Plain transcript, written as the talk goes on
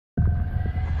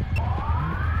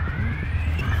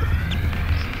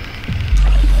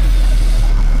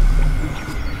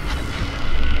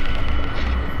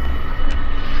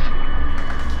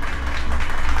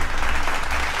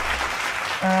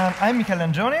I'm Michele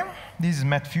Angioni. This is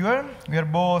Matt Fuhr. We are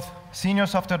both senior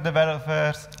software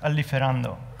developers at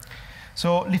Lieferando.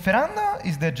 So Lieferando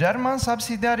is the German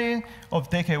subsidiary of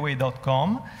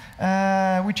Takeaway.com,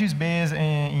 which is based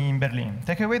in Berlin.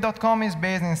 Takeaway.com is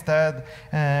based instead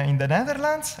in the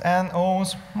Netherlands and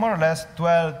owns more or less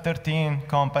 12, 13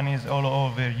 companies all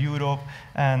over Europe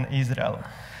and Israel.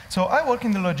 So I work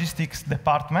in the logistics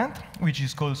department, which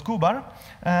is called Scuba.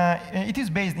 It is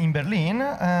based in Berlin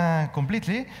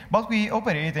completely, but we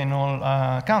operate in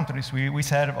all countries. We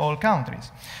serve all countries.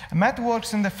 Matt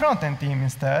works in the front-end team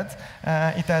instead.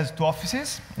 It has 2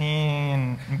 offices,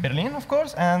 in Berlin, of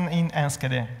course, and in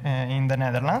Enschede, in the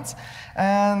Netherlands.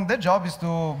 And the job is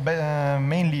to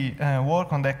mainly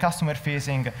work on the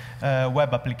customer-facing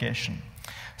web application.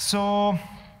 So,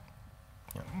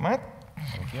 Matt?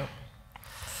 Thank you.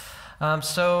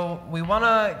 So we want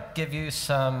to give you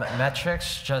some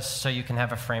metrics just so you can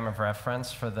have a frame of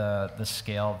reference for the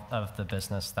scale of the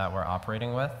business that we're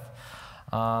operating with.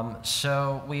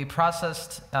 So we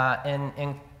processed,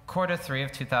 in Q3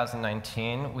 of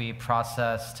 2019, we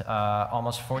processed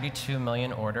almost 42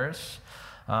 million orders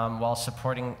while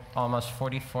supporting almost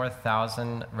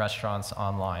 44,000 restaurants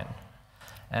online.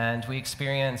 And we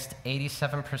experienced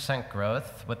 87%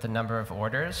 growth with the number of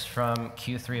orders from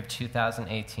Q3 of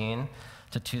 2018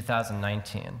 to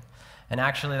 2019. And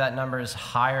actually, that number is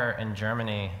higher in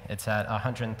Germany. It's at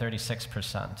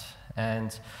 136%.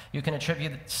 And you can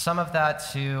attribute some of that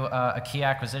to a key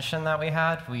acquisition that we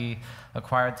had. We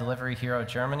acquired Delivery Hero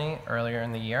Germany earlier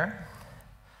in the year.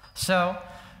 So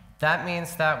that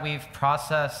means that we've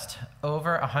processed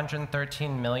over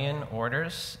 113 million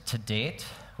orders to date,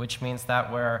 which means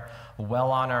that we're well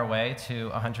on our way to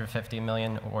 150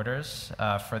 million orders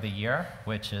for the year,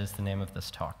 which is the name of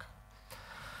this talk.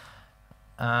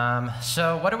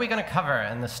 So what are we going to cover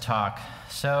in this talk?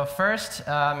 So first,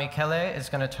 Michele is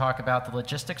going to talk about the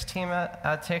logistics team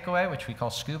at Takeaway, which we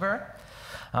call Scuba.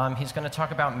 He's going to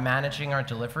talk about managing our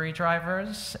delivery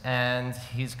drivers, and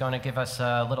he's going to give us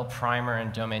a little primer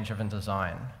in domain-driven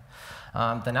design.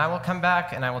 Then I will come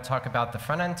back and I will talk about the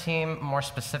front-end team, more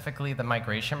specifically the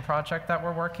migration project that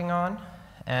we're working on.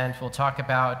 And we'll talk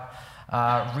about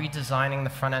redesigning the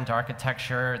front-end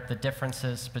architecture, the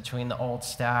differences between the old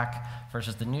stack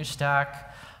versus the new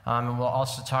stack. And we'll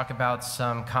also talk about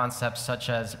some concepts such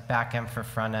as back-end for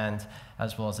front-end,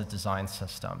 as well as a design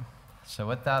system. So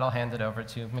with that, I'll hand it over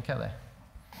to Michele.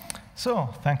 So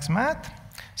thanks, Matt.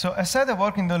 So I said I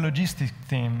work in the logistics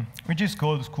team, which is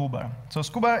called Scuba. So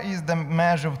Scuba is the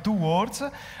merge of 2 words,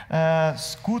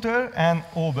 scooter and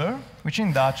Uber, which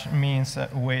in Dutch means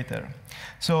waiter.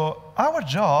 So our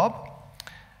job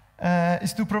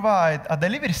is to provide a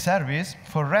delivery service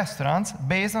for restaurants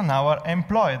based on our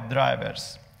employed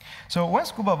drivers. So when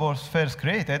Scuba was first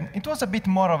created, it was a bit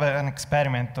more of an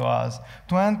experiment to us,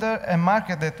 to enter a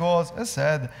market that was, as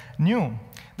said, new.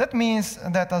 That means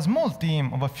that a small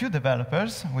team of a few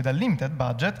developers with a limited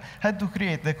budget had to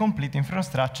create the complete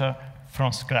infrastructure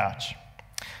from scratch.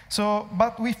 So,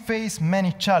 but we face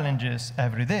many challenges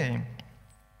every day.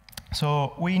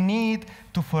 So we need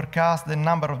to forecast the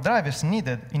number of drivers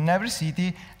needed in every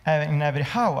city in every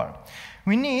hour.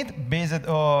 We need, based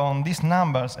on these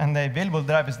numbers and the available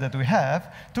drivers that we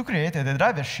have, to create the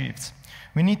driver shifts.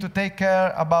 We need to take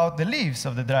care about the leaves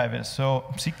of the drivers, so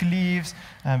sick leaves,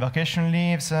 vacation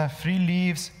leaves, free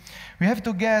leaves. We have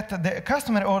to get the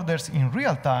customer orders in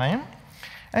real time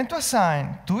and to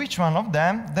assign to each one of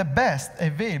them the best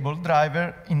available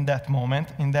driver in that moment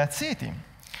in that city.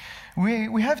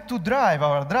 We have to drive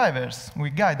our drivers,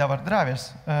 we guide our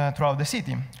drivers throughout the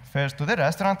city, first to the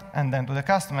restaurant and then to the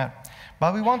customer.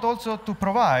 But we want also to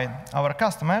provide our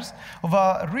customers of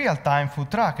a real-time food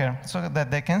tracker so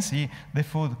that they can see the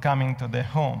food coming to their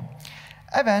home.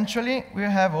 Eventually, we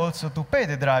have also to pay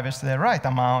the drivers the right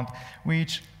amount,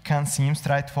 which can seem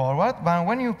straightforward, but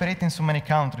when you operate in so many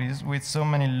countries with so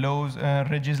many laws,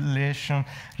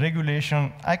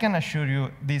 regulation, I can assure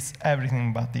you this is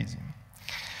everything but easy.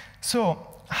 So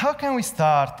how can we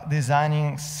start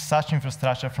designing such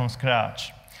infrastructure from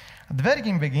scratch? At the very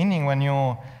beginning, when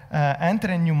you enter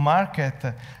a new market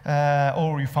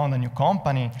or you found a new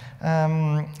company,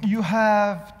 you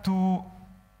have to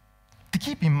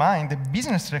keep in mind the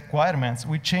business requirements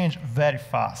will change very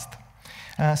fast.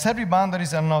 Service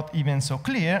boundaries are not even so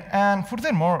clear, and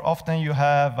furthermore, often you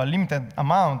have a limited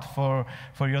amount for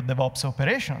your DevOps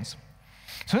operations.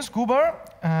 So in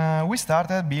Scuba, we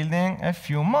started building a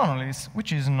few monoliths,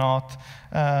 which is not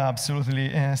absolutely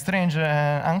strange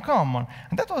and uncommon.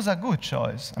 And that was a good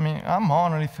choice. I mean, a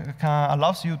monolith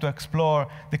allows you to explore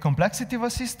the complexity of a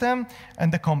system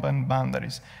and the component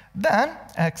boundaries. Then,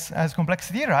 as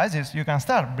complexity rises, you can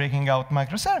start breaking out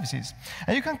microservices.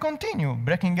 And you can continue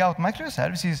breaking out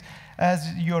microservices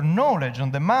as your knowledge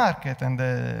on the market and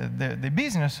the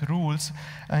business rules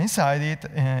inside it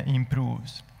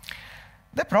improves.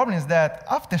 The problem is that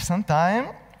after some time,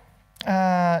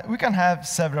 we can have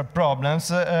several problems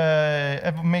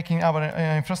making our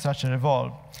infrastructure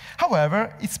evolve.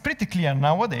 However, it's pretty clear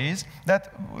nowadays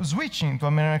that switching to a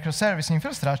microservice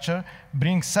infrastructure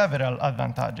brings several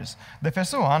advantages. The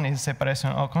first one is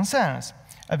separation of concerns.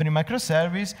 Every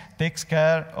microservice takes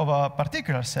care of a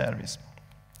particular service.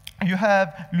 You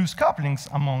have loose couplings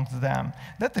amongst them.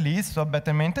 That leads to a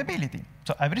better maintainability.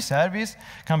 So every service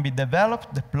can be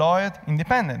developed, deployed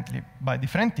independently by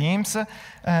different teams,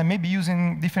 maybe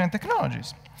using different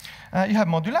technologies. You have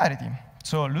modularity.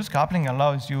 So loose coupling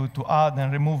allows you to add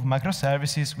and remove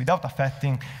microservices without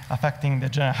affecting the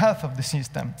general health of the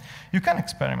system. You can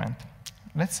experiment.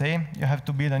 Let's say you have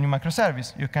to build a new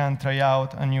microservice. You can try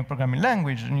out a new programming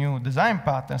language, new design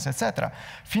patterns, etc.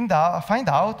 Find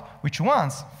out which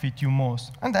ones fit you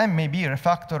most, and then maybe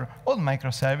refactor old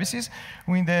microservices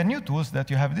with the new tools that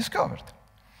you have discovered.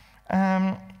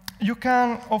 You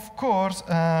can, of course,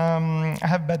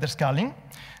 have better scaling.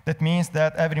 That means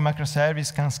that every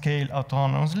microservice can scale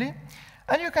autonomously,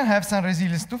 and you can have some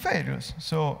resilience to failures.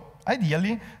 So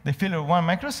ideally, the failure of one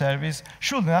microservice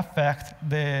shouldn't affect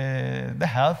the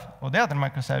health of the other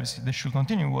microservices. They should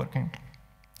continue working.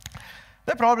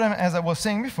 The problem, as I was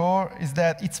saying before, is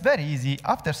that it's very easy,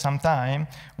 after some time,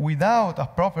 without a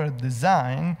proper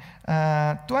design,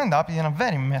 to end up in a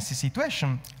very messy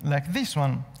situation, like this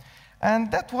one.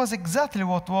 And that was exactly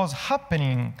what was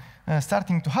happening,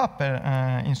 starting to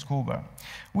happen in Scuba.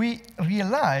 We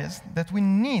realized that we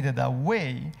needed a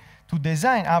way to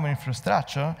design our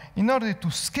infrastructure in order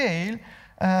to scale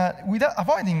without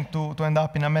avoiding to end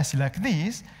up in a mess like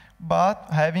this, but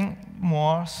having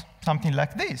more something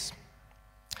like this.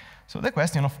 So the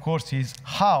question, of course, is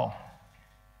how?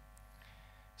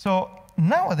 So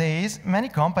nowadays, many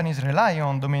companies rely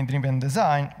on domain-driven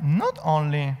design not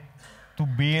only to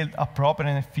build a proper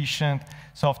and efficient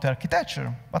software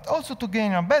architecture, but also to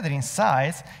gain a better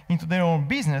insights into their own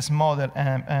business model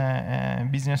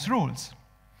and business rules.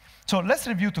 So let's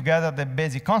review together the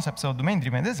basic concepts of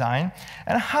domain-driven design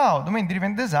and how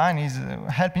domain-driven design is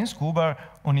helping Scuba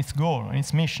on its goal, on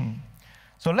its mission.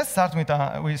 So let's start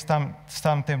with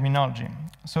some terminology.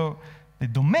 So the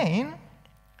domain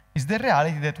is the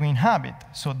reality that we inhabit,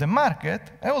 so the market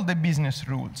and all the business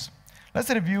rules. Let's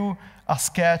review a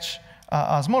sketch,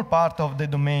 a small part of the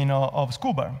domain of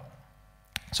Scuba.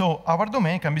 So our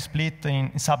domain can be split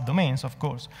in subdomains, of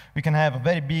course. We can have a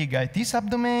very big IT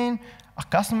subdomain, a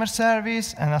customer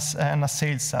service, and a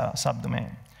sales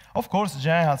subdomain. Of course,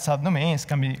 general subdomains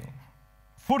can be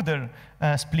further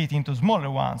split into smaller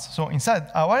ones. So inside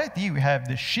our IT, we have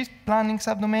the shift planning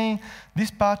subdomain,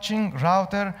 dispatching,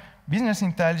 router, business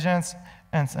intelligence,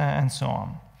 and so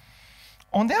on.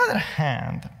 On the other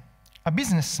hand, a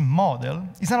business model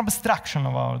is an abstraction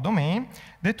of our domain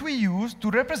that we use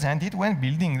to represent it when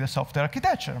building the software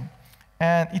architecture.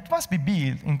 And it must be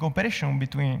built in cooperation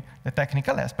between the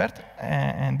technical expert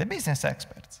and the business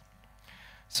experts.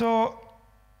 So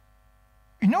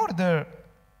in order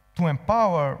to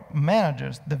empower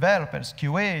managers, developers,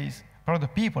 QAs,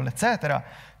 product people, etc.,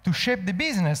 to shape the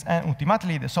business and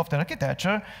ultimately the software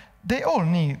architecture, they all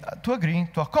need to agree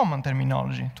to a common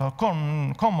terminology, to a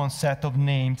common set of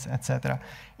names, etc.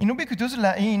 In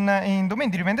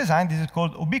domain-driven design, this is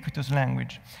called ubiquitous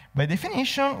language. By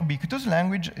definition, ubiquitous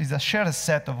language is a shared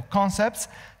set of concepts,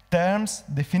 terms,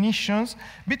 definitions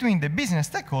between the business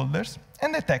stakeholders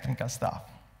and the technical staff.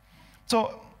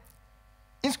 So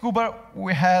in Scuba,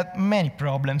 we had many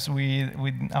problems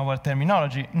with our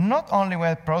terminology, not only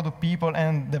where product people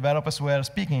and developers were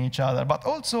speaking each other, but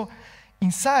also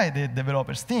inside the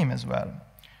developers team as well.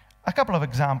 A couple of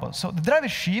examples. So the driver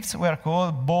shifts were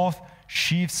called both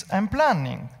shifts and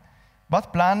planning.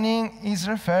 But planning is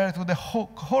referred to the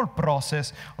whole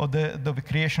process of the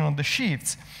creation of the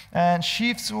shifts. And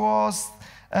shifts was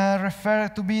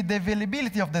referred to be the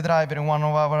availability of the driver in one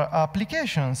of our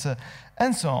applications,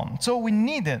 and so on. So we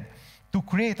needed to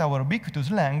create our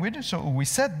ubiquitous language, so we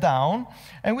sat down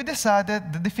and we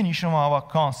decided the definition of our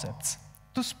concepts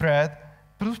to spread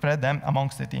them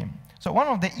amongst the team. So one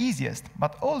of the easiest,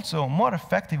 but also more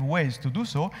effective ways to do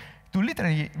so to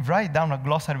literally write down a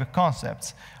glossary of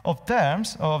concepts, of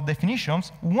terms, of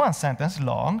definitions, one sentence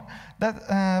long,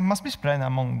 that must be spread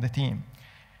among the team.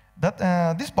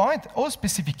 At this point, all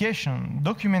specification,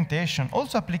 documentation,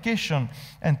 also application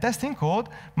and testing code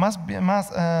must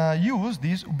use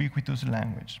this ubiquitous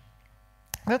language.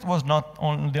 That was not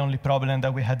the only problem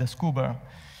that we had at Scuba.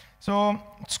 So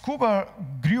Scuba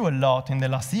grew a lot in the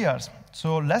last years.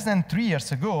 So less than 3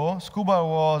 years ago, Scuba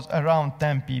was around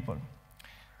 10 people.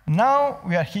 Now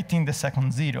we are hitting the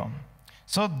second zero.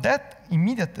 So that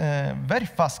immediate, very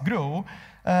fast growth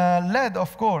led,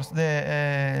 of course,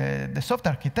 the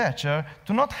software architecture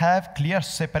to not have clear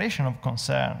separation of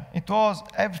concern. It was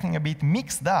everything a bit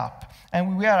mixed up, and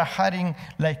we were hiring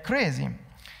like crazy.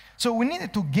 So we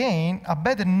needed to gain a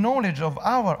better knowledge of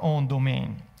our own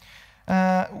domain.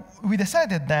 We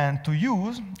decided then to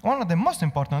use one of the most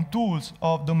important tools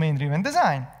of domain-driven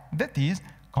design, that is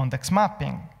context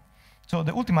mapping. So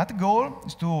the ultimate goal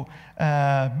is to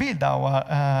build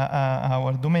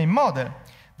our domain model.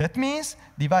 That means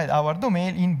divide our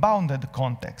domain in bounded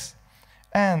contexts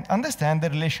and understand the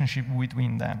relationship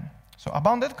between them. So a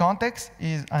bounded context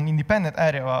is an independent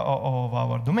area of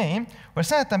our domain where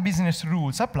certain business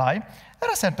rules apply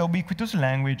and a certain ubiquitous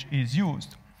language is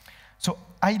used. So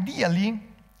ideally,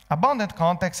 a bounded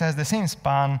context has the same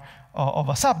span of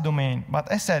a subdomain, but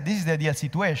as I said, this is the ideal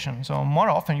situation. So more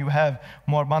often you have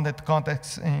more bounded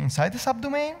contexts inside the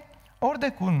subdomain, or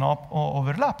they could not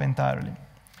overlap entirely.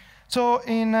 So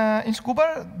in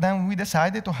Scuba, then we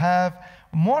decided to have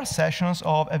more sessions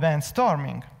of event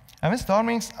storming. Event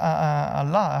storming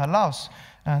allows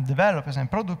developers and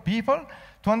product people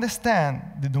to understand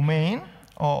the domain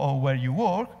or where you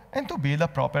work and to build a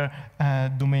proper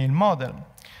domain model.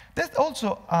 That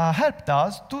also helped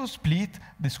us to split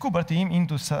the Scuba team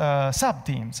into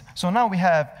sub-teams. So now we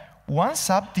have one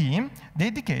sub-team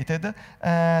dedicated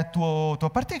to a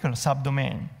particular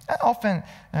subdomain. And often,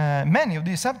 many of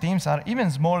these sub-teams are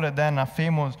even smaller than a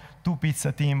famous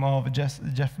two-pizza team of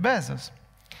Jeff Bezos.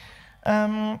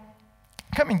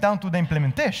 Coming down to the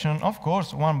implementation, of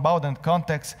course, one bounded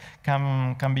context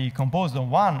can be composed of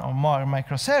one or more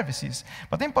microservices.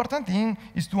 But the important thing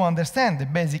is to understand the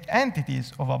basic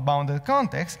entities of a bounded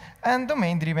context, and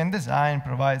domain-driven design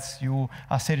provides you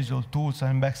a series of tools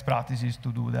and best practices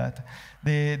to do that.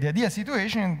 The ideal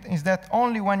situation is that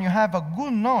only when you have a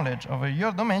good knowledge of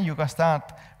your domain, you can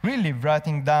start really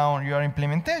writing down your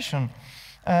implementation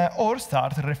or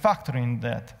start refactoring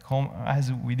that,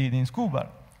 as we did in Scuba.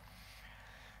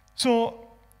 So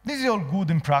this is all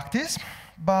good in practice,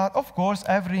 but of course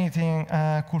everything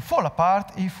could fall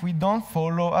apart if we don't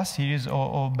follow a series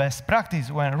of best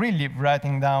practices when really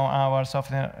writing down our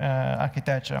software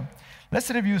architecture. Let's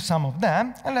review some of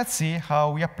them, and let's see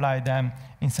how we apply them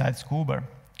inside Scuba.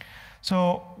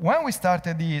 So when we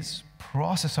started this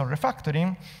process of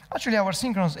refactoring, actually our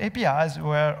synchronous APIs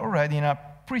were already in a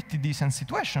pretty decent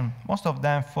situation. Most of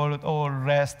them followed all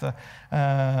REST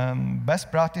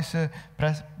best practices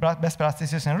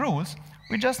and rules.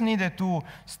 We just needed to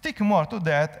stick more to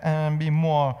that and be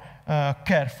more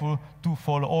careful to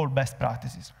follow all best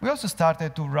practices. We also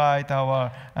started to write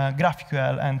our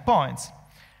GraphQL endpoints.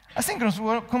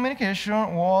 Asynchronous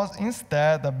communication was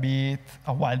instead a bit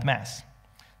a wild mess.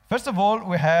 First of all,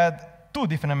 we had two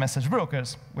different message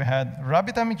brokers. We had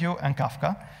RabbitMQ and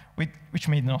Kafka, which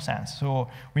made no sense. So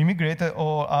we migrated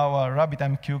all our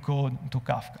RabbitMQ code to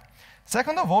Kafka.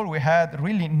 Second of all, we had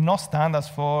really no standards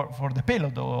for the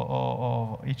payload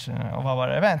of each of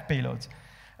our event payloads.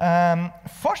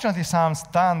 Fortunately, some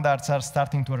standards are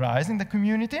starting to arise in the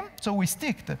community, so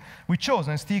we chose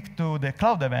and stick to the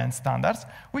cloud event standards,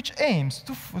 which aims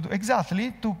to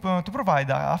exactly to provide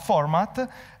a format,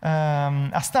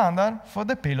 a standard for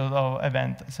the payload of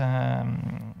events,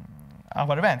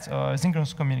 our events,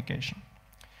 synchronous communication.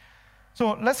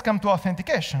 So let's come to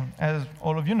authentication. As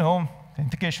all of you know,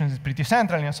 authentication is pretty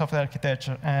central in software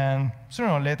architecture, and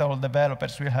sooner or later, all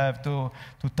developers will have to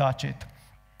touch it.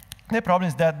 The problem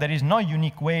is that there is no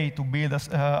unique way to build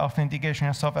authentication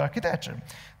in software architecture.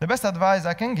 The best advice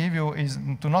I can give you is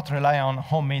to not rely on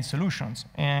homemade solutions.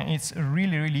 And it's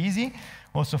really, really easy,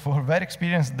 also for very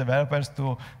experienced developers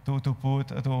to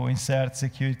insert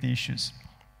security issues.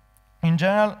 In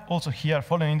general, also here,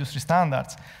 follow industry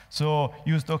standards. So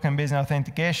use token-based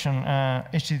authentication,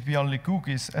 HTTP-only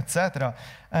cookies, etc.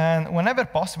 And whenever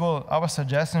possible, our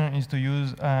suggestion is to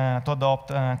adopt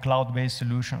cloud-based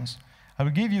solutions. I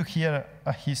will give you here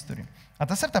a history. At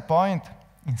a certain point,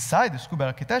 inside the Scuba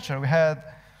architecture, we had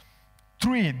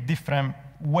 3 different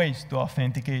ways to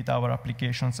authenticate our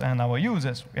applications and our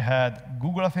users. We had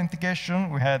Google authentication,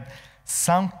 we had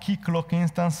some key cloak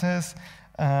instances,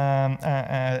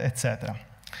 etc.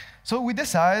 So we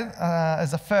decided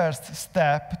as a first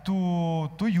step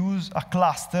to use a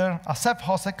cluster, a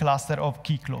self-hosted cluster of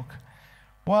Keycloak.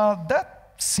 Well,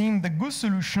 that seemed a good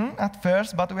solution at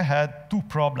first, but we had two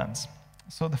problems.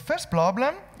 So the first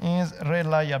problem is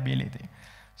reliability.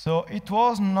 So it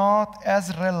was not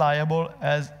as reliable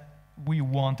as we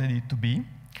wanted it to be.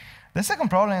 The second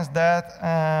problem is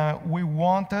that we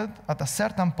wanted, at a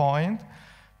certain point,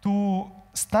 to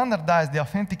standardize the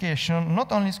authentication,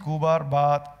 not only Scuba,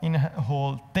 but in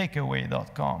whole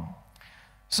takeaway.com.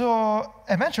 So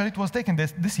eventually it was taken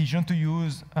this decision to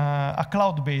use a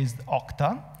cloud-based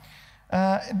Okta.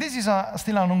 This is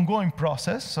still an ongoing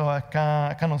process, so I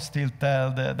cannot still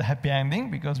tell the happy ending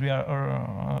because we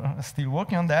are still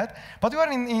working on that. But we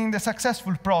are in the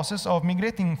successful process of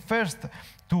migrating first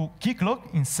to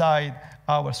Keycloak inside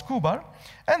our Scuba,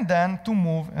 and then to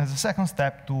move as a second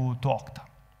step to Okta.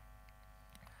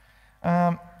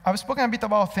 I've spoken a bit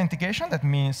about authentication. That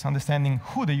means understanding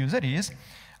who the user is.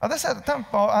 At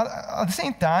the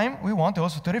same time, we want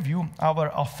also to review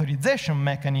our authorization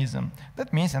mechanism.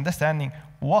 That means understanding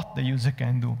what the user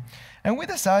can do. And we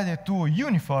decided to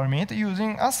uniform it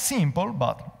using a simple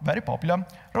but very popular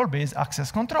role-based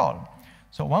access control.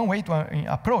 So one way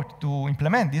to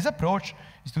implement this approach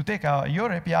is to take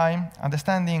your API,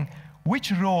 understanding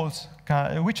which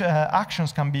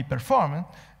actions can be performed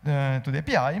to the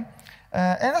API,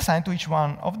 and assign to each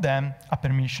one of them a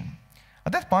permission.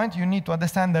 At that point, you need to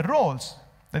understand the roles,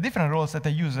 the different roles that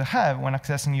a user have when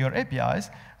accessing your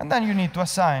APIs, and then you need to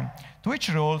assign to each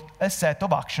role a set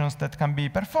of actions that can be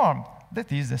performed.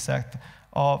 That is the set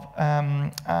of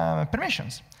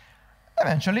permissions.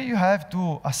 Eventually, you have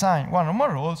to assign one or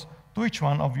more roles to each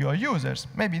one of your users,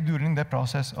 maybe during the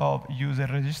process of user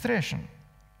registration.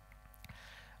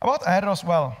 About errors,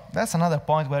 well, that's another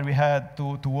point where we had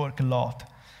to work a lot.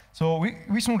 So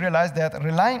we soon realized that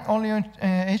relying only on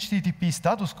HTTP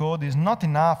status code is not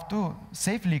enough to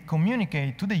safely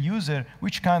communicate to the user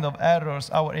which kind of errors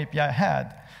our API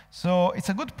had. So it's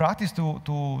a good practice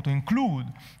to include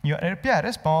your API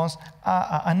response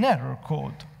an error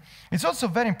code. It's also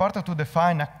very important to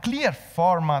define a clear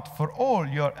format for all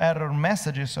your error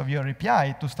messages of your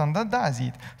API to standardize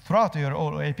it throughout your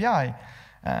whole API.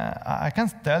 I can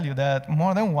tell you that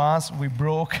more than once we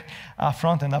broke a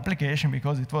front-end application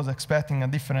because it was expecting a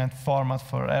different format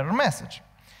for error message.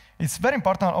 It's very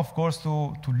important, of course,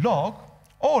 to log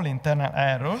all internal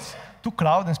errors to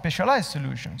cloud and specialized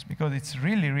solutions, because it's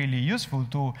really, really useful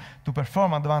to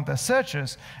perform advanced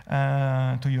searches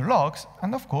to your logs,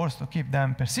 and of course, to keep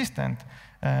them persistent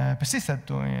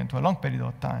to a long period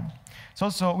of time.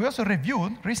 So we also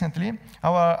reviewed recently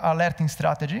our alerting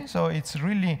strategy. So it's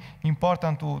really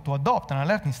important to adopt an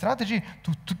alerting strategy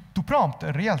to prompt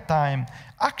a real-time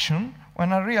action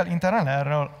when a real internal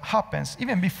error happens,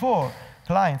 even before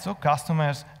clients or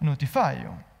customers notify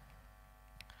you.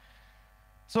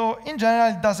 So in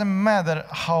general, it doesn't matter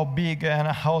how big and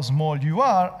how small you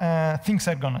are, things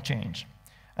are going to change.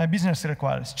 Business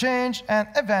requires change, and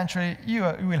eventually you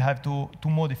will have to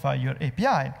modify your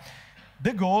API.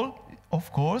 The goal,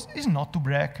 of course, is not to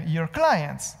break your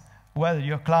clients. Whether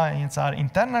your clients are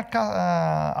internal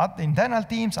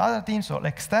teams, other teams, or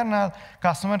external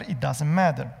customers, it doesn't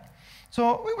matter.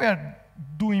 So we were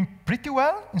doing pretty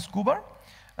well in Scuba.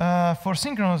 For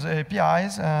synchronous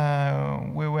APIs,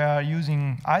 we were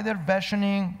using either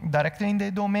versioning directly in the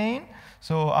domain,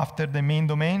 so after the main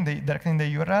domain, directly in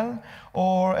the URL,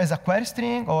 or as a query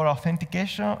string, or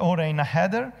authentication, or in a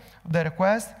header of the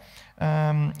request.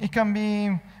 It can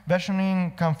be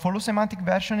versioning, can follow semantic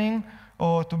versioning,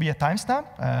 or to be a timestamp,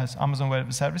 as Amazon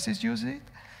Web Services use it.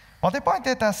 But the point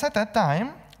that at that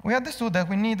time, we understood that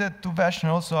we needed to version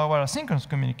also our asynchronous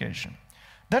communication.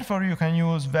 Therefore, you can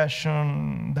use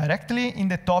version directly in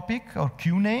the topic or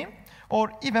queue name,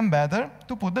 or even better,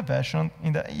 to put the version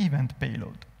in the event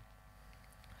payload.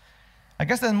 I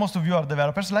guess that most of you are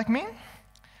developers like me.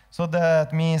 So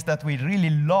that means that we really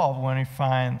love when we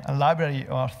find a library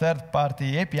or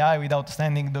third-party API without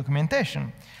standing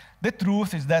documentation. The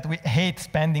truth is that we hate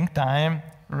spending time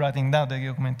writing down the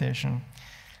documentation.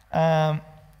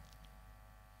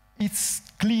 It's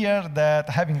clear that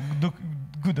having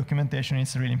good documentation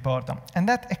is really important, and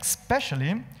that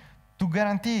especially to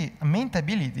guarantee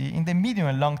maintainability in the medium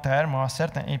and long term of a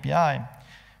certain API,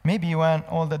 maybe when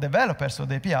all the developers of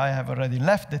the API have already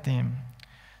left the team.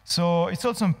 So it's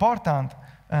also important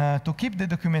to keep the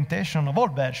documentation of all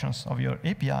versions of your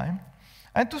API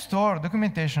and to store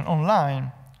documentation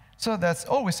online, so that's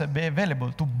always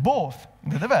available to both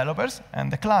the developers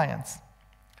and the clients.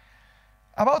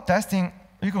 About testing,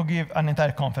 you could give an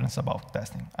entire conference about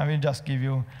testing. I will just give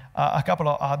you a couple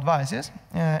of advices.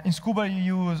 In Scuba,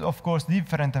 you use, of course,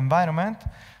 different environment.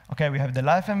 Okay, we have the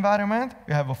live environment.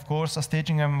 We have, of course, a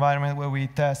staging environment where we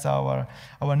test our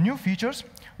new features.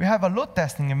 We have a load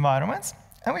testing environments.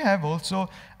 And we have also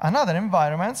another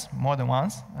environments, more than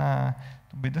once,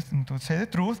 to say the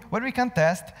truth, where we can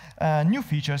test new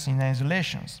features in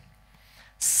isolations.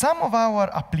 Some of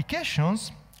our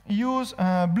applications use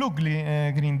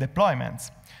blue-green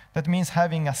deployments. That means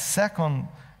having a second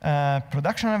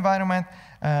production environment,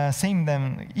 same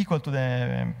them equal to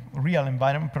the real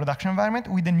environment, production environment,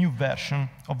 with a new version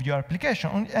of your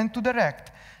application, and to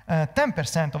direct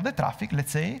 10% of the traffic,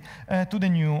 let's say, to the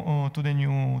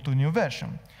new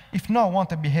version. If no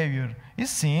wanted behavior is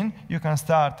seen, you can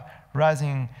start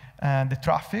raising the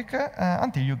traffic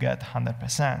until you get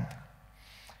 100%.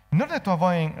 In order to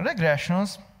avoid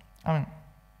regressions, I mean,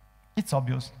 it's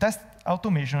obvious, test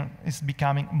automation is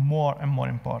becoming more and more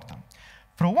important.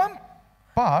 From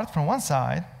one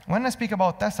side, when I speak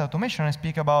about test automation, I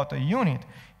speak about a unit,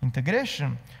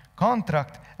 integration,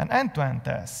 contract, and end-to-end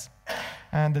tests.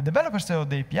 And the developers of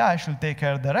the API should take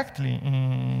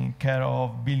directly care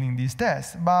of building these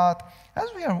tests. But as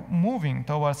we are moving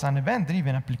towards an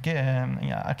event-driven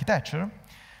architecture,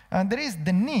 there is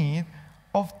the need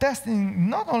of testing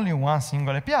not only one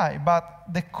single API, but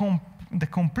the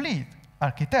complete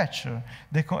architecture,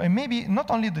 and maybe not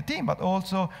only the team, but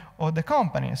also of the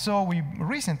company. So we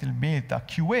recently built a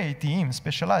QA team,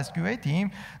 specialized QA team,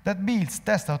 that builds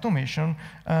test automation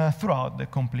throughout the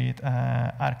complete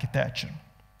architecture.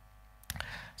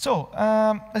 So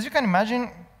as you can imagine,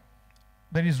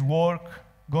 there is work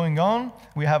going on.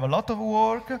 We have a lot of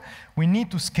work. We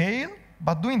need to scale,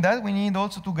 but doing that, we need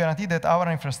also to guarantee that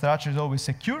our infrastructure is always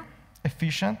secure,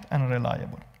 efficient, and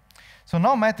reliable. So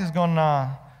now Matt is going to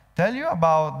tell you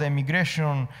about the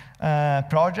migration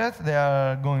project they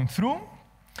are going through.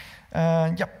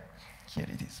 Yep, here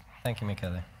it is. Thank you,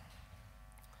 Michele.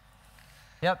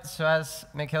 Yep, so as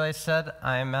Michele said,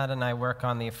 I'm Matt and I work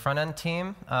on the front-end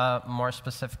team. More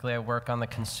specifically, I work on the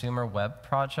consumer web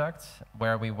project,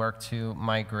 where we work to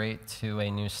migrate to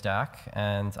a new stack.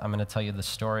 And I'm going to tell you the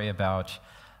story about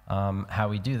how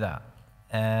we do that.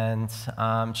 And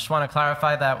just want to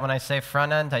clarify that when I say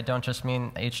front-end, I don't just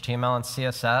mean HTML and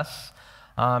CSS.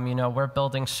 You know, we're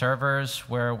building servers,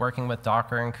 we're working with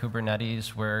Docker and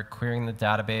Kubernetes, we're querying the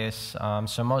database.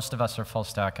 So most of us are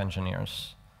full-stack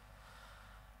engineers.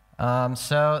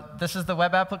 So this is the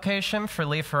web application for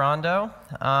Lieferando,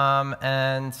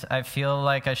 and I feel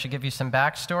like I should give you some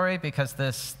backstory because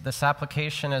this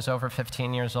application is over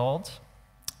 15 years old.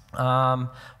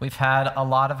 We've had a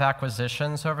lot of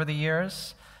acquisitions over the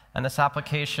years, and this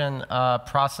application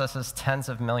processes tens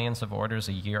of millions of orders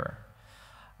a year.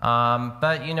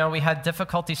 But you know, we had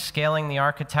difficulty scaling the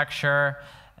architecture,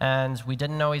 and we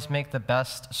didn't always make the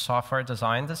best software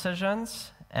design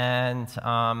decisions. And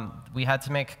we had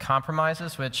to make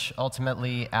compromises, which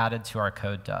ultimately added to our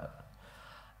code debt.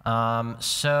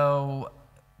 So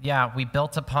yeah, we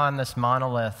built upon this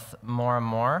monolith more and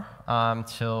more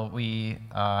till we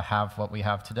have what we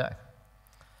have today.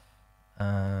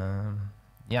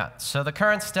 Yeah, so the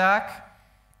current stack,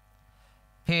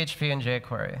 PHP and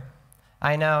jQuery.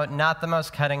 I know, not the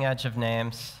most cutting edge of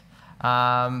names.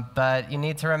 But you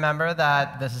need to remember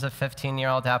that this is a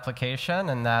 15-year-old application,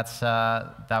 and that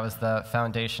was the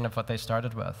foundation of what they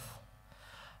started with.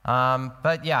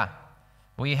 But yeah,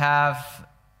 we have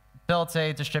built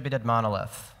a distributed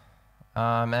monolith.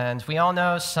 And we all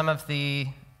know some of the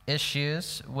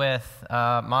issues with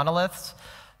monoliths,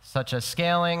 such as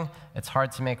scaling. It's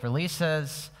hard to make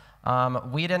releases.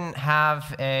 We didn't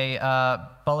have a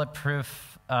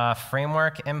bulletproof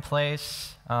framework in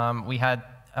place. We had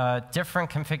different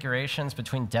configurations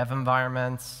between dev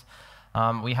environments.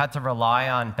 We had to rely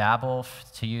on Babel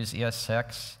to use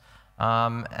ES6.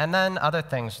 And then other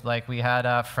things, like we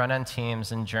had front-end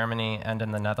teams in Germany and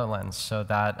in the Netherlands, so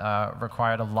that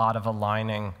required a lot of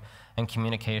aligning and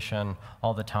communication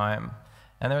all the time.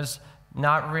 And there was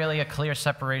not really a clear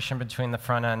separation between the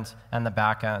front end and the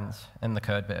back end in the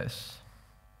code base.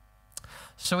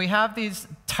 So we have these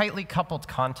tightly coupled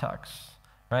contexts,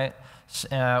 right?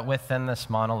 Within this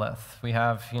monolith. We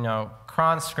have, you know,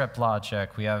 cron script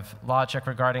logic. We have logic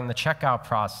regarding the checkout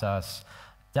process,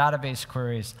 database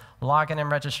queries, login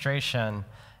and registration.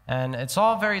 And it's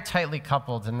all very tightly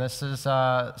coupled. And this is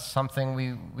something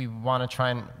we want to try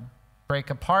and break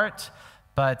apart.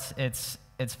 But it's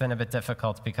been a bit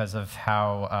difficult because of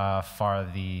how far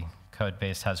the code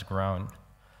base has grown.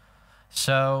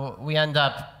 So we end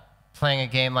up playing a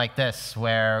game like this,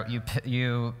 where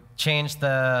you change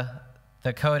the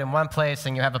the code in one place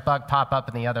and you have a bug pop up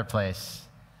in the other place.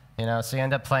 So you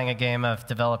end up playing a game of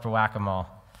developer whack-a-mole.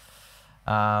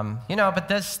 But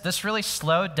this really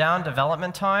slowed down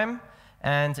development time,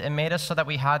 and it made us so that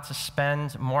we had to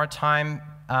spend more time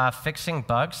fixing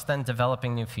bugs than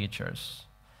developing new features.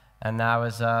 And that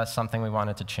was something we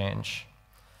wanted to change.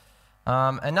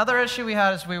 Another issue we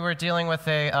had is we were dealing with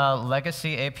a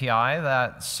legacy API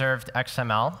that served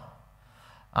XML.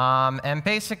 And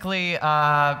basically,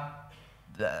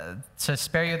 to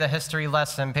spare you the history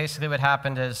lesson, basically what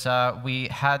happened is we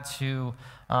had to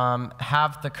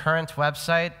have the current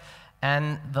website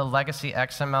and the legacy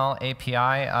XML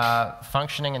API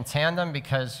functioning in tandem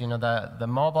because the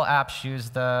mobile apps use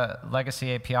the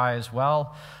legacy API as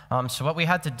well. So what we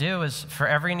had to do is for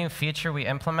every new feature we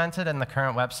implemented in the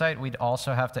current website, we'd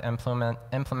also have to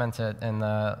implement it in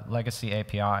the legacy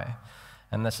API.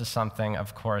 And this is something,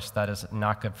 of course, that is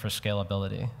not good for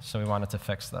scalability. So we wanted to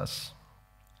fix this.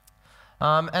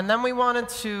 And then we wanted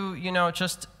to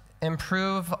just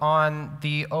improve on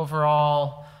the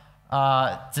overall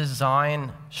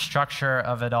design structure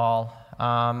of it all.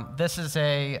 This is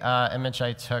an image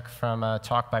I took from a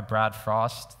talk by Brad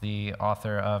Frost, the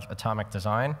author of Atomic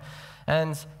Design.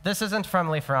 And this isn't from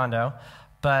Lieferando,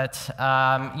 but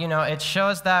it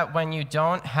shows that when you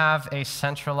don't have a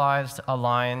centralized,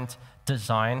 aligned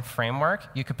design framework,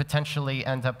 you could potentially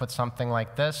end up with something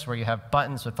like this, where you have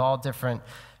buttons with all different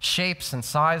shapes and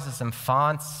sizes and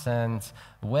fonts and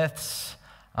widths.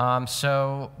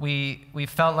 So we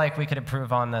felt like we could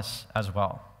improve on this as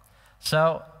well.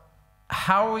 So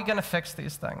how are we going to fix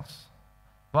these things?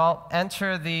 Well,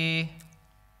 enter the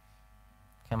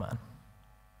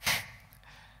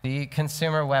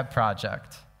consumer web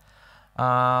project.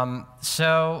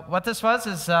 So what this was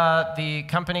is the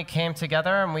company came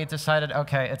together and we decided,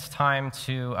 OK, it's time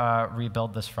to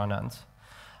rebuild this front end.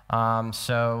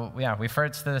 So yeah, we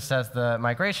referred to this as the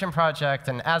migration project.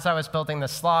 And as I was building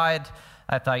this slide,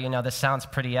 I thought, this sounds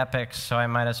pretty epic, so I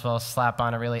might as well slap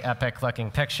on a really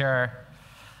epic-looking picture,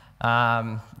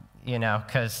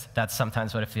 because that's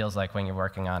sometimes what it feels like when you're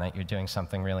working on it. You're doing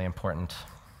something really important.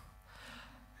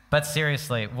 But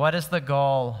seriously, what is the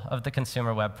goal of the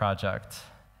consumer web project?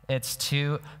 It's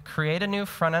to create a new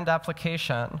front-end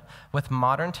application with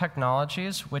modern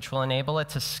technologies which will enable it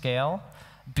to scale,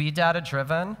 be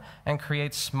data-driven, and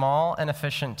create small and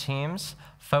efficient teams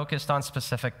focused on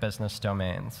specific business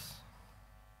domains.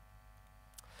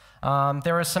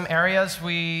 There were some areas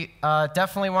we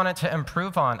definitely wanted to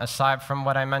improve on, aside from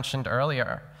what I mentioned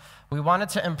earlier. We wanted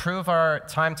to improve our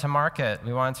time to market.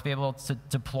 We wanted to be able to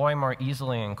deploy more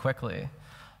easily and quickly.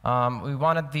 We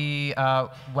wanted the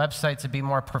website to be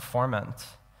more performant.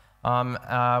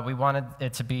 We wanted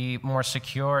it to be more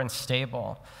secure and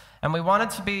stable. And we wanted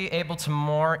to be able to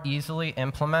more easily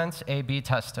implement A/B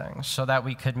testing so that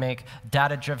we could make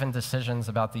data-driven decisions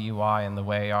about the UI and the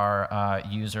way our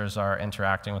users are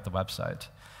interacting with the website.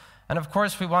 And of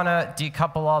course, we want to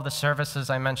decouple all the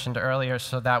services I mentioned earlier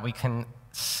so that we can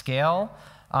scale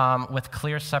with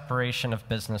clear separation of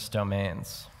business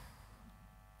domains.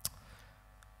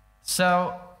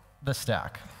 So the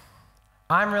stack.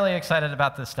 I'm really excited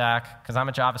about this stack because I'm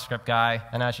a JavaScript guy,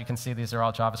 and as you can see, these are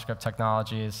all JavaScript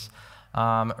technologies.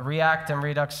 React and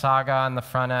Redux Saga on the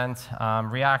front end.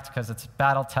 React because it's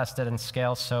battle-tested and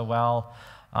scales so well.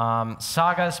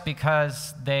 Sagas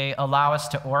because they allow us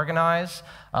to organize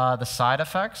the side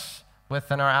effects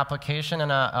within our application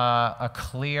in a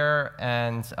clear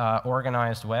and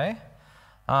organized way.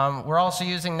 We're also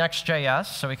using Next.js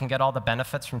so we can get all the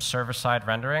benefits from server-side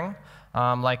rendering.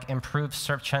 Like improved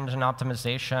search engine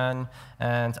optimization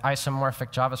and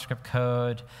isomorphic JavaScript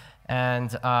code and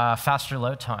faster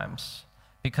load times.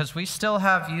 Because we still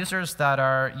have users that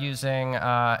are using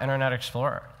Internet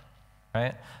Explorer,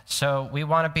 right? So we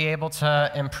want to be able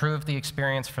to improve the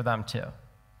experience for them too.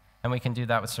 And we can do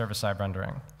that with server-side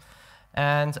rendering.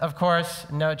 And of course,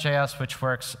 Node.js, which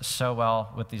works so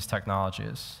well with these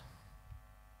technologies.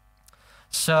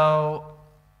 So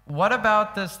what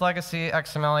about this legacy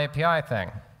XML API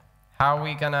thing? How are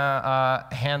we going to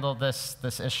handle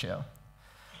this issue?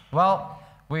 Well,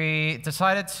 we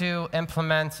decided to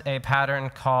implement a pattern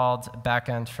called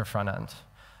backend for frontend,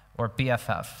 or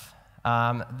BFF.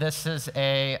 This is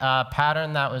a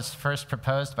pattern that was first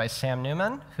proposed by Sam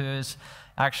Newman, who's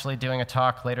actually doing a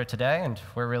talk later today, and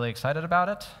we're really excited about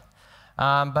it.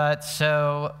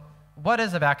 So what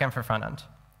is a backend for frontend?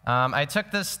 I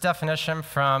took this definition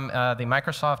from the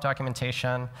Microsoft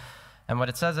documentation, and what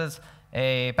it says is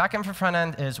a backend for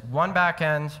frontend is one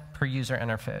backend per user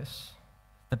interface.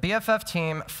 The BFF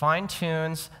team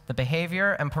fine-tunes the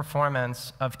behavior and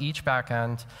performance of each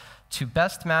backend to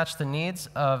best match the needs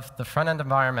of the front-end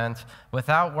environment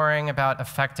without worrying about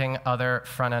affecting other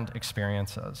front-end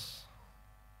experiences.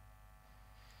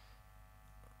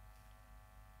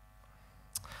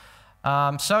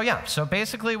 So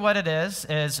basically what it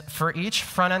is for each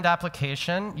front-end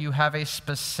application, you have a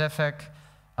specific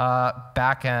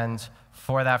backend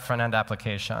for that front-end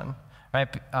application.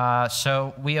 Right?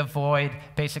 So we avoid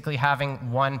basically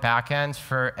having one backend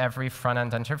for every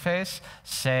front-end interface,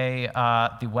 say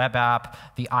the web app,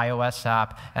 the iOS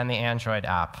app, and the Android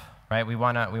app. Right? We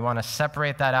want to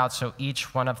separate that out so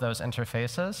each one of those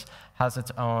interfaces has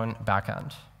its own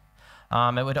backend.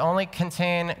 It would only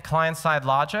contain client-side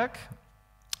logic,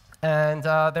 and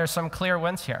there's some clear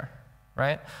wins here.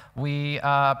 Right? We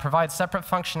provide separate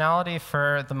functionality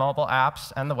for the mobile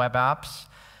apps and the web apps.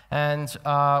 And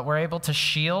we're able to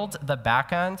shield the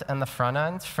backend and the front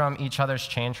end from each other's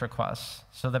change requests.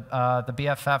 So the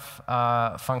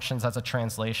BFF functions as a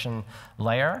translation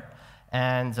layer,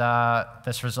 and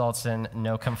this results in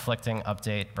no conflicting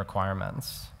update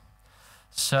requirements.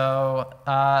 So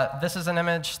this is an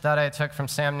image that I took from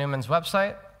Sam Newman's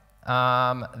website.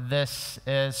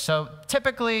 So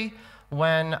typically,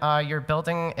 when you're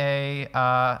building a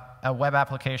web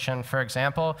application, for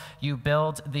example, you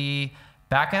build the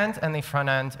backend and the front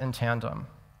end in tandem,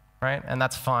 right? And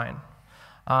that's fine.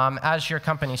 As your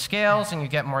company scales and you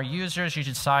get more users, you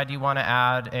decide you want to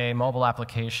add a mobile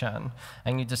application.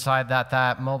 And you decide that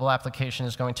that mobile application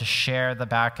is going to share the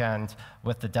backend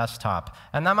with the desktop.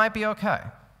 And that might be OK.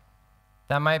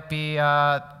 That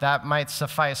might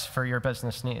suffice for your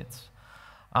business needs.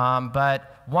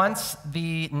 But once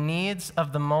the needs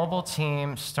of the mobile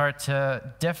team start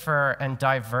to differ and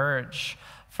diverge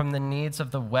from the needs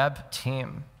of the web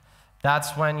team,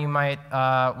 that's when you might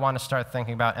want to start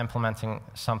thinking about implementing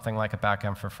something like a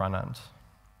backend for front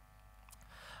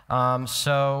end.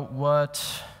 So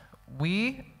what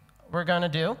we were going to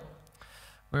do,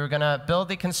 we were going to build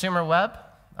the consumer web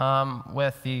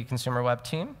with the consumer web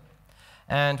team.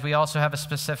 And we also have a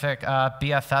specific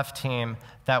BFF team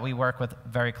that we work with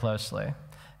very closely.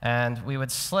 And we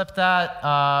would slip that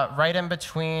right in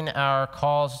between our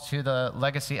calls to the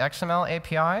legacy XML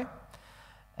API.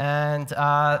 And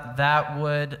that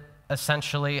would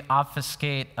essentially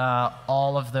obfuscate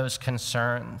all of those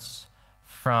concerns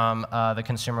from the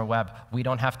consumer web. We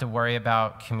don't have to worry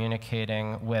about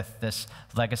communicating with this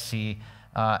legacy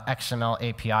XML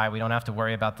API. We don't have to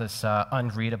worry about this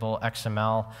unreadable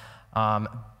XML.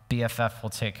 BFF will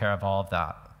take care of all of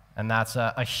that. And that's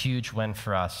a huge win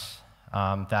for us.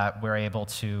 That we're able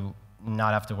to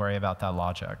not have to worry about that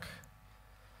logic.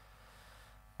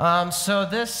 So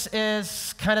this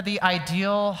is kind of the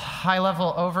ideal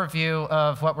high-level overview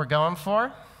of what we're going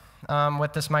for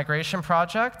with this migration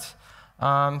project.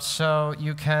 So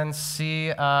you can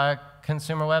see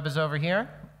consumer web is over here.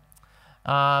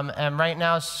 And right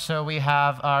now, so we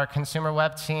have our consumer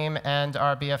web team and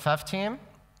our BFF team,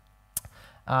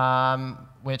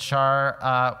 which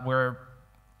are,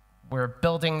 we're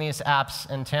building these apps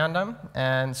in tandem.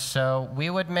 And so we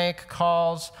would make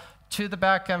calls to the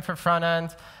backend for front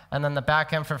end, and then the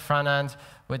backend for front end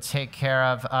would take care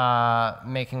of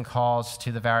making calls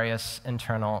to the various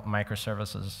internal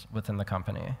microservices within the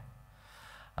company.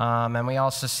 And we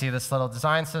also see this little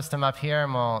design system up here,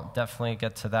 and we'll definitely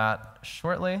get to that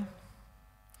shortly.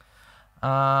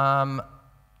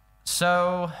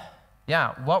 So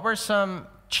yeah, what were some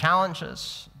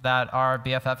challenges that our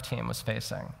BFF team was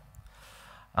facing?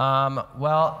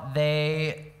 Well,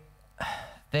 they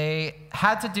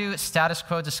had to do status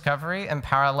quo discovery in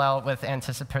parallel with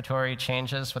anticipatory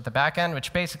changes with the backend,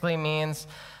 which basically means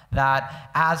that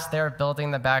as they're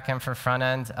building the backend for front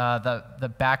end,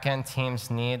 the backend team's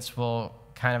needs will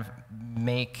kind of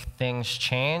make things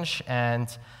change,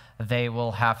 and they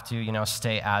will have to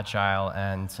stay agile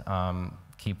and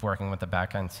keep working with the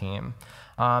backend team.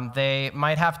 They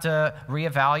might have to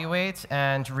reevaluate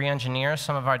and re-engineer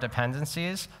some of our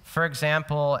dependencies. For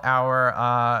example,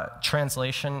 our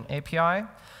translation API.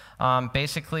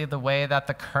 Basically, the way that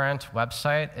the current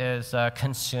website is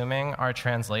consuming our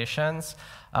translations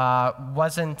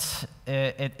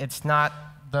it's not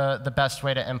the best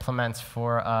way to implement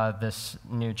for this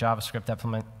new JavaScript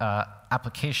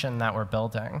application that we're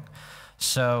building.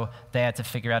 So they had to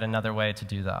figure out another way to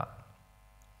do that.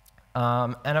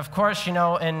 And of course,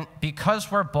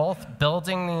 because we're both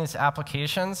building these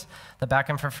applications, the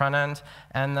backend for front end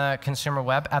and the consumer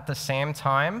web at the same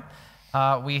time,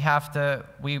 we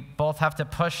both have to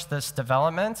push this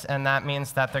development, and that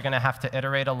means that they're going to have to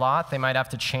iterate a lot. They might have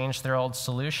to change their old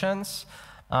solutions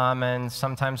and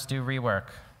sometimes do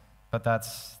rework. But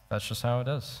that's just how it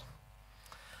is.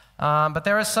 But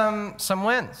there are some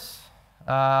wins.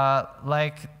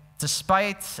 Like,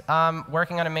 despite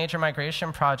working on a major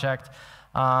migration project,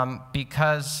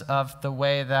 because of the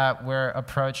way that we're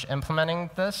approach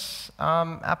implementing this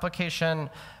application,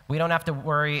 we don't have to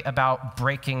worry about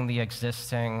breaking the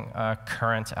existing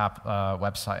current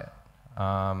website.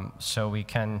 So we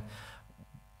can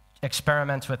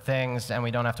experiment with things, and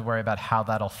we don't have to worry about how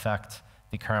that'll affect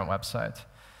the current website.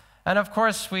 And of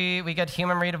course, we get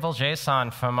human-readable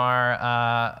JSON from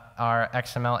our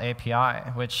XML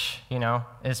API, which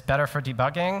is better for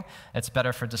debugging, it's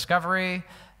better for discovery,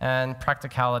 and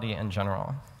practicality in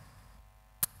general.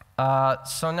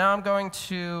 So now I'm going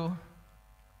to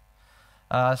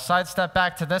sidestep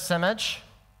back to this image,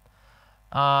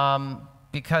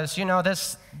 because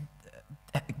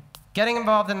getting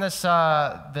involved in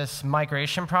this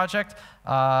migration project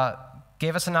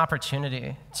gave us an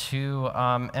opportunity to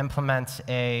implement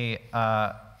a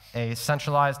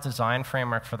centralized design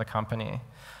framework for the company,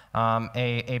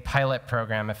 a pilot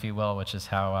program, if you will, which is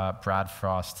how Brad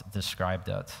Frost described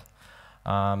it.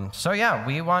 So yeah,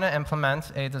 we want to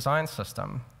implement a design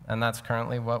system, and that's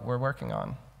currently what we're working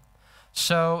on.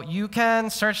 So you can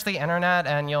search the internet,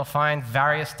 and you'll find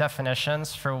various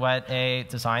definitions for what a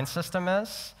design system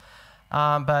is,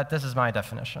 but this is my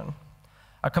definition.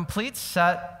 A complete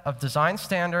set of design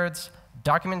standards,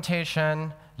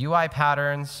 documentation, UI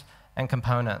patterns, and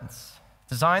components.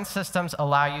 Design systems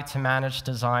allow you to manage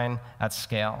design at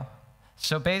scale.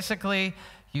 So basically,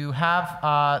 you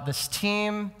have this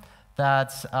team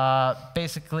that's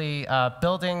basically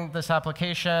building this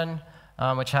application,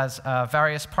 which has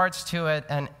various parts to it,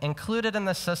 and included in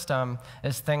the system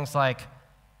is things like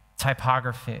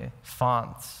typography,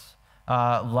 fonts,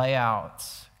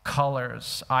 layouts,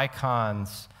 colors,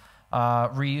 icons,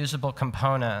 reusable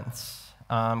components,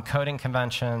 coding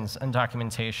conventions, and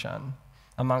documentation,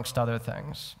 amongst other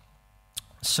things.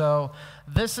 So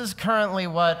this is currently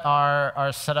what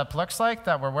our setup looks like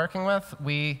that we're working with.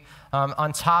 We,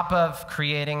 on top of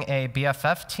creating a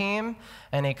BFF team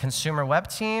and a consumer web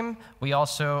team, we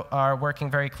also are working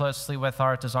very closely with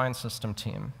our design system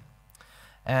team.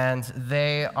 And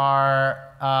they are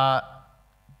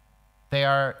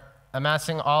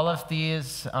amassing all of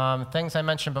these things I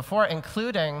mentioned before,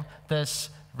 including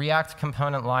this React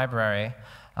component library,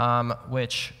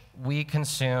 which we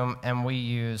consume and we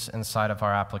use inside of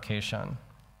our application,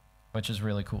 which is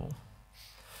really cool.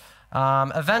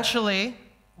 Eventually,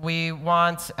 we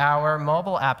want our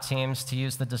mobile app teams to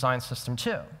use the design system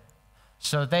too.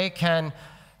 So they can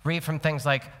read from things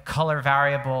like color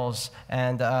variables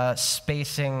and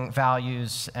spacing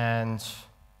values and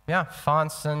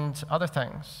fonts and other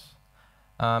things.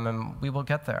 And we will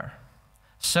get there.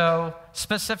 So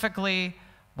specifically,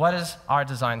 what is our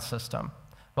design system?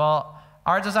 Well,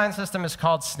 our design system is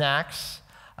called Snacks.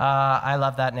 I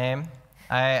love that name.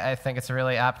 I think it's a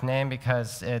really apt name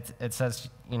because it says,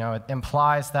 it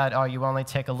implies that, oh, you only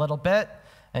take a little bit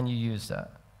and you use it,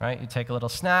 right? You take a little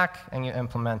snack and you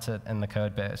implement it in the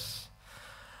code base.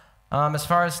 As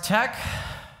far as tech,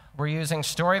 we're using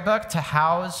Storybook to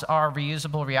house our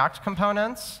reusable React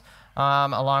components,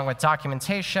 along with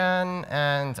documentation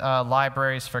and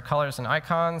libraries for colors and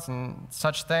icons and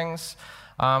such things.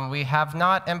 We have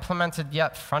not implemented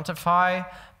yet Frontify,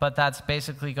 but that's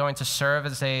basically going to serve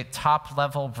as a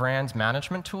top-level brand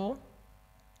management tool.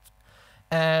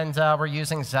 And we're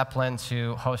using Zeppelin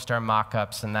to host our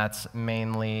mockups, and that's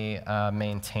mainly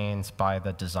maintained by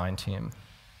the design team.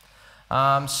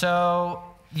 So,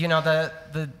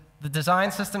 the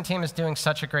design system team is doing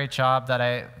such a great job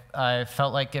that I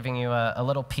felt like giving you a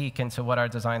little peek into what our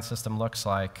design system looks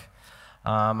like.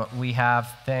 We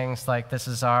have things like this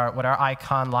is what our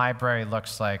icon library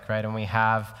looks like, right? And we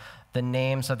have the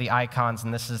names of the icons,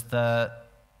 and this is the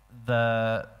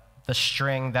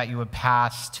string that you would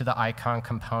pass to the icon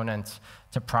component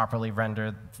to properly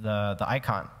render the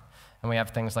icon. And we have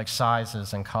things like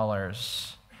sizes and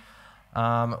colors.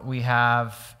 We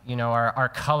have our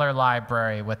color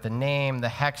library with the name, the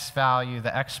hex value,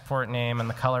 the export name, and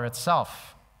the color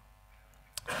itself.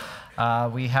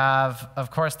 We have, of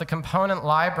course, the component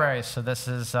library. So this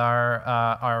is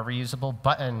our reusable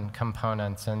button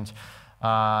components and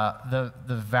the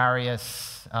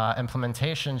various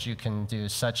implementations you can do,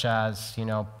 such as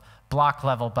block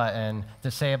level button,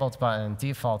 disabled button,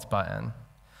 default button.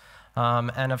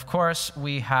 And of course,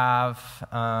 we have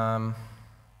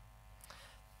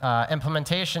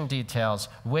implementation details.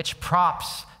 Which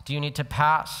props do you need to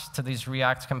pass to these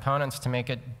React components to make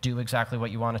it do exactly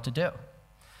what you want it to do?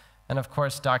 And of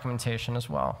course, documentation as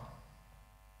well.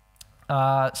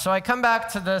 So I come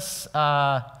back to this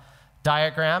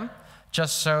diagram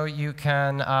just so you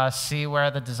can see where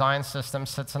the design system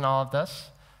sits in all of this.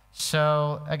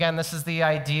 So again, this is the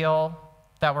ideal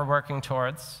that we're working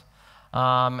towards.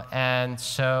 And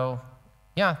so,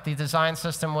 yeah, the design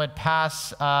system would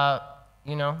pass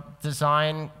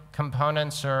design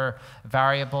components or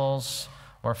variables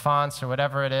or fonts or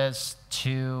whatever it is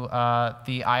to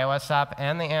the iOS app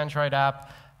and the Android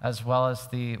app, as well as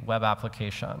the web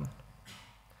application.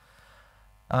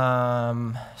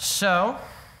 So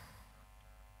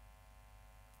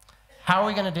how are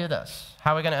we going to do this?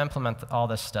 How are we going to implement all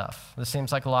this stuff? This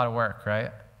seems like a lot of work,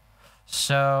 right?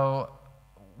 So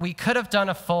we could have done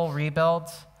a full rebuild.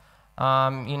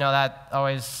 That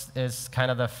always is kind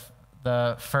of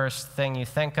the first thing you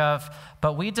think of.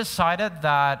 But we decided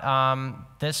that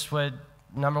this would,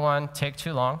 number one, take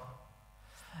too long,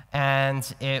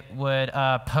 and it would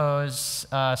pose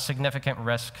significant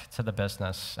risk to the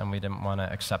business, and we didn't want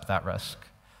to accept that risk.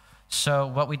 So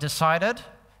what we decided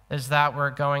is that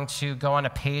we're going to go on a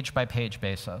page-by-page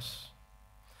basis.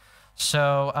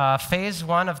 So phase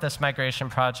one of this migration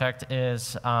project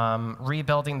is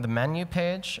rebuilding the menu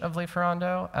page of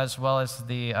Lieferando, as well as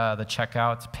the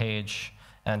checkout page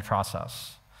and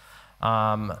process.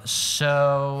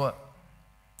 So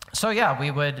yeah,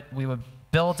 we would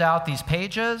build out these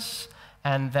pages,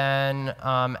 and then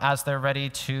as they're ready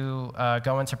to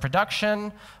go into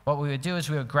production, what we would do is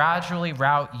we would gradually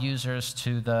route users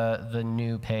to the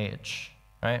new page.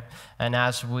 Right? And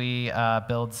as we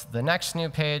build the next new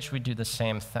page, we do the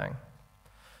same thing.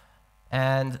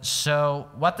 And so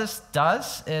what this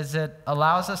does is it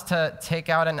allows us to take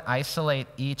out and isolate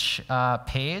each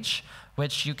page,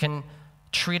 which you can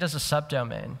treat as a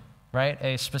subdomain, right?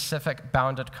 A specific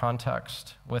bounded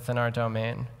context within our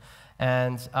domain.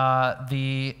 And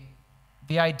the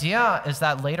idea is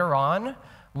that later on,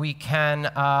 we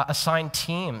can assign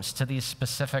teams to these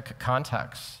specific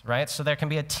contexts, right? So there can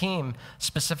be a team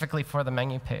specifically for the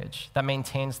menu page that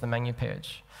maintains the menu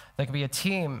page. There can be a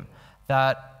team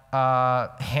that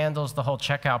handles the whole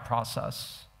checkout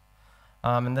process.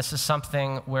 And this is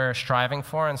something we're striving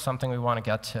for and something we want to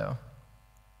get to.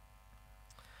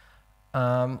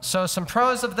 So some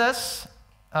pros of this.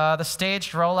 The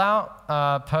staged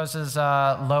rollout poses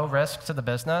low risk to the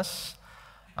business.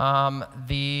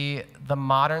 The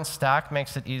modern stack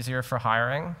makes it easier for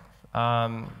hiring,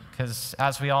 because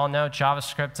as we all know,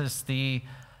 JavaScript is the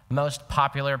most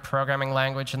popular programming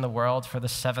language in the world for the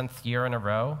 7th year in a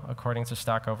row, according to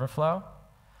Stack Overflow.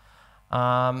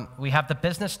 We have the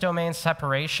business domain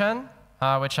separation,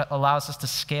 which allows us to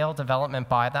scale development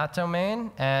by that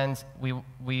domain, and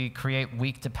we create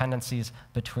weak dependencies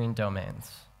between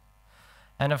domains.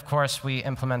 And of course, we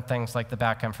implement things like the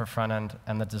backend for frontend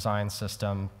and the design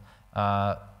system,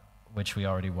 which we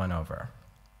already went over.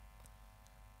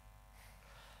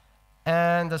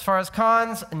 And as far as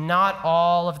cons, not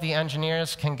all of the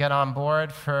engineers can get on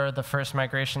board for the first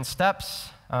migration steps.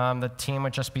 The team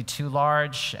would just be too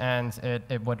large, and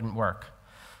it wouldn't work.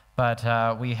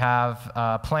 But we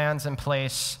have plans in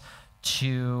place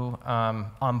to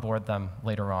onboard them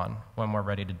later on when we're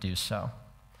ready to do so.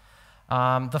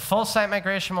 The full site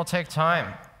migration will take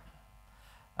time.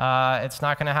 It's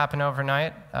not going to happen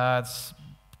overnight. It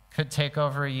could take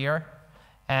over a year.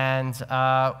 And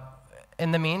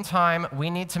in the meantime, we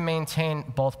need to maintain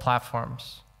both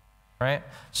platforms, right?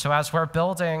 So as we're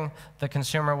building the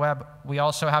consumer web, we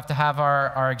also have to have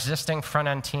our existing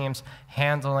front-end teams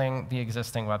handling the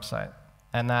existing website.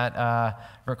 And that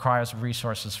requires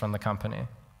resources from the company.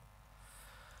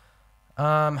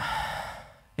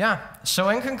 Yeah, so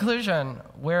in conclusion,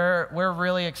 we're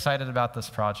really excited about this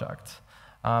project.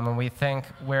 And we think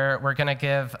we're going to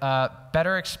give a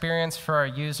better experience for our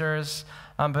users,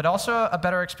 but also a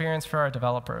better experience for our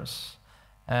developers,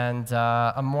 and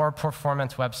a more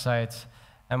performant website.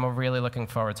 And we're really looking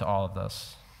forward to all of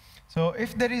this. So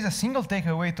if there is a single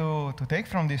takeaway to take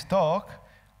from this talk,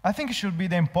 I think it should be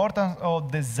the importance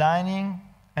of designing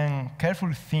and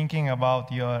carefully thinking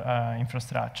about your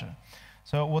infrastructure.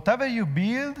 So whatever you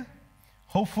build,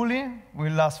 hopefully,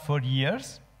 will last for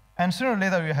years. And sooner or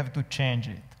later, you have to change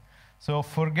it. So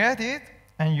forget it,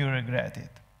 and you regret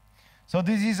it. So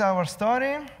this is our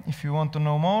story. If you want to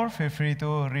know more, feel free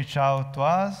to reach out to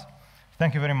us.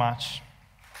 Thank you very much.